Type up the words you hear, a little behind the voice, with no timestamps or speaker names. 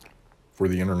For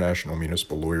the International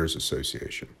Municipal Lawyers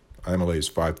Association, IMLA's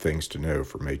 5 Things to Know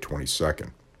for May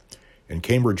 22nd. In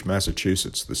Cambridge,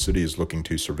 Massachusetts, the city is looking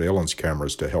to surveillance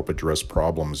cameras to help address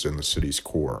problems in the city's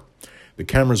core. The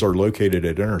cameras are located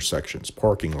at intersections,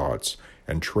 parking lots,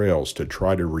 and trails to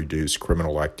try to reduce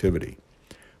criminal activity.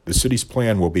 The city's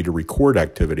plan will be to record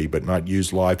activity but not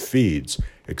use live feeds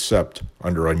except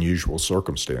under unusual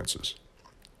circumstances.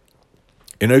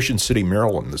 In Ocean City,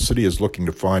 Maryland, the city is looking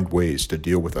to find ways to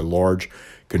deal with a large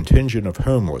contingent of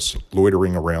homeless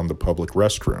loitering around the public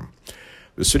restroom.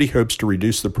 The city hopes to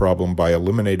reduce the problem by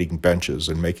eliminating benches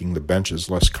and making the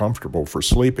benches less comfortable for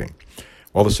sleeping.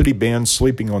 While the city bans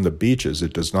sleeping on the beaches,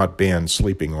 it does not ban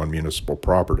sleeping on municipal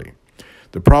property.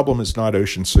 The problem is not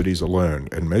Ocean City's alone,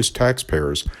 and most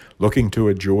taxpayers looking to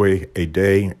enjoy a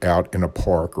day out in a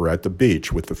park or at the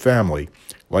beach with the family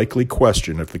likely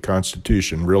question if the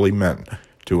Constitution really meant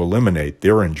to eliminate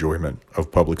their enjoyment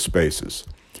of public spaces.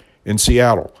 In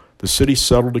Seattle, the city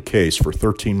settled a case for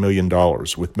 $13 million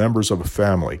with members of a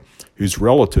family whose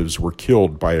relatives were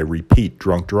killed by a repeat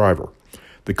drunk driver.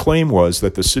 The claim was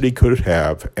that the city could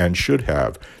have and should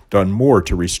have done more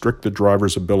to restrict the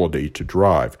driver's ability to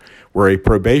drive, where a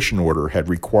probation order had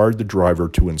required the driver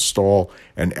to install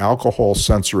an alcohol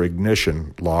sensor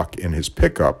ignition lock in his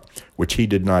pickup, which he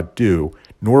did not do,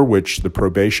 nor which the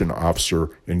probation officer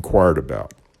inquired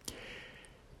about.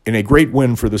 In a great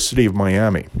win for the city of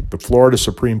Miami, the Florida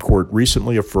Supreme Court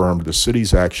recently affirmed the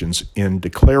city's actions in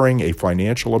declaring a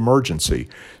financial emergency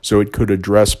so it could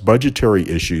address budgetary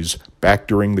issues back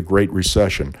during the Great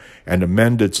Recession and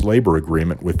amend its labor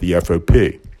agreement with the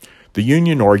FOP. The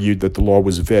union argued that the law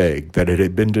was vague, that it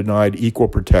had been denied equal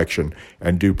protection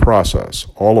and due process,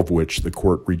 all of which the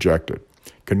court rejected.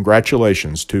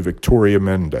 Congratulations to Victoria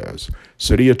Mendez,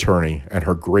 city attorney, and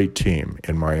her great team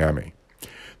in Miami.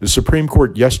 The Supreme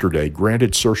Court yesterday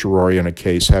granted certiorari in a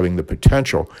case having the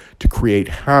potential to create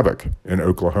havoc in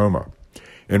Oklahoma.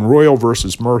 In Royal v.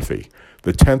 Murphy,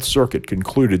 the 10th Circuit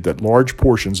concluded that large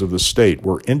portions of the state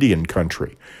were Indian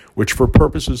country, which for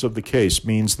purposes of the case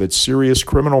means that serious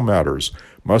criminal matters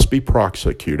must be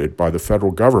prosecuted by the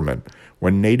federal government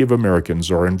when Native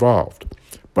Americans are involved.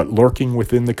 But lurking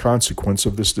within the consequence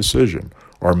of this decision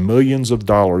are millions of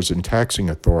dollars in taxing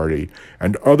authority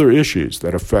and other issues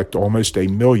that affect almost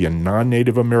 1 million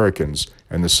non-Native Americans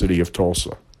and the city of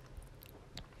Tulsa.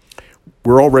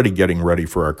 We're already getting ready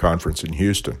for our conference in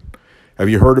Houston. Have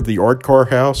you heard of the Art Car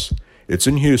House? It's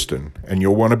in Houston, and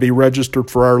you'll want to be registered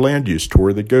for our land use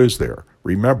tour that goes there.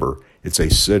 Remember, it's a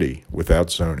city without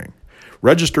zoning.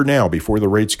 Register now before the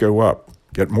rates go up.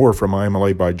 Get more from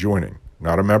IMLA by joining.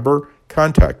 Not a member?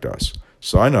 Contact us.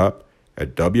 Sign up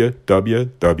at www.imla.org.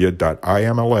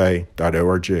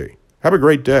 Have a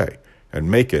great day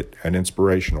and make it an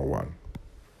inspirational one.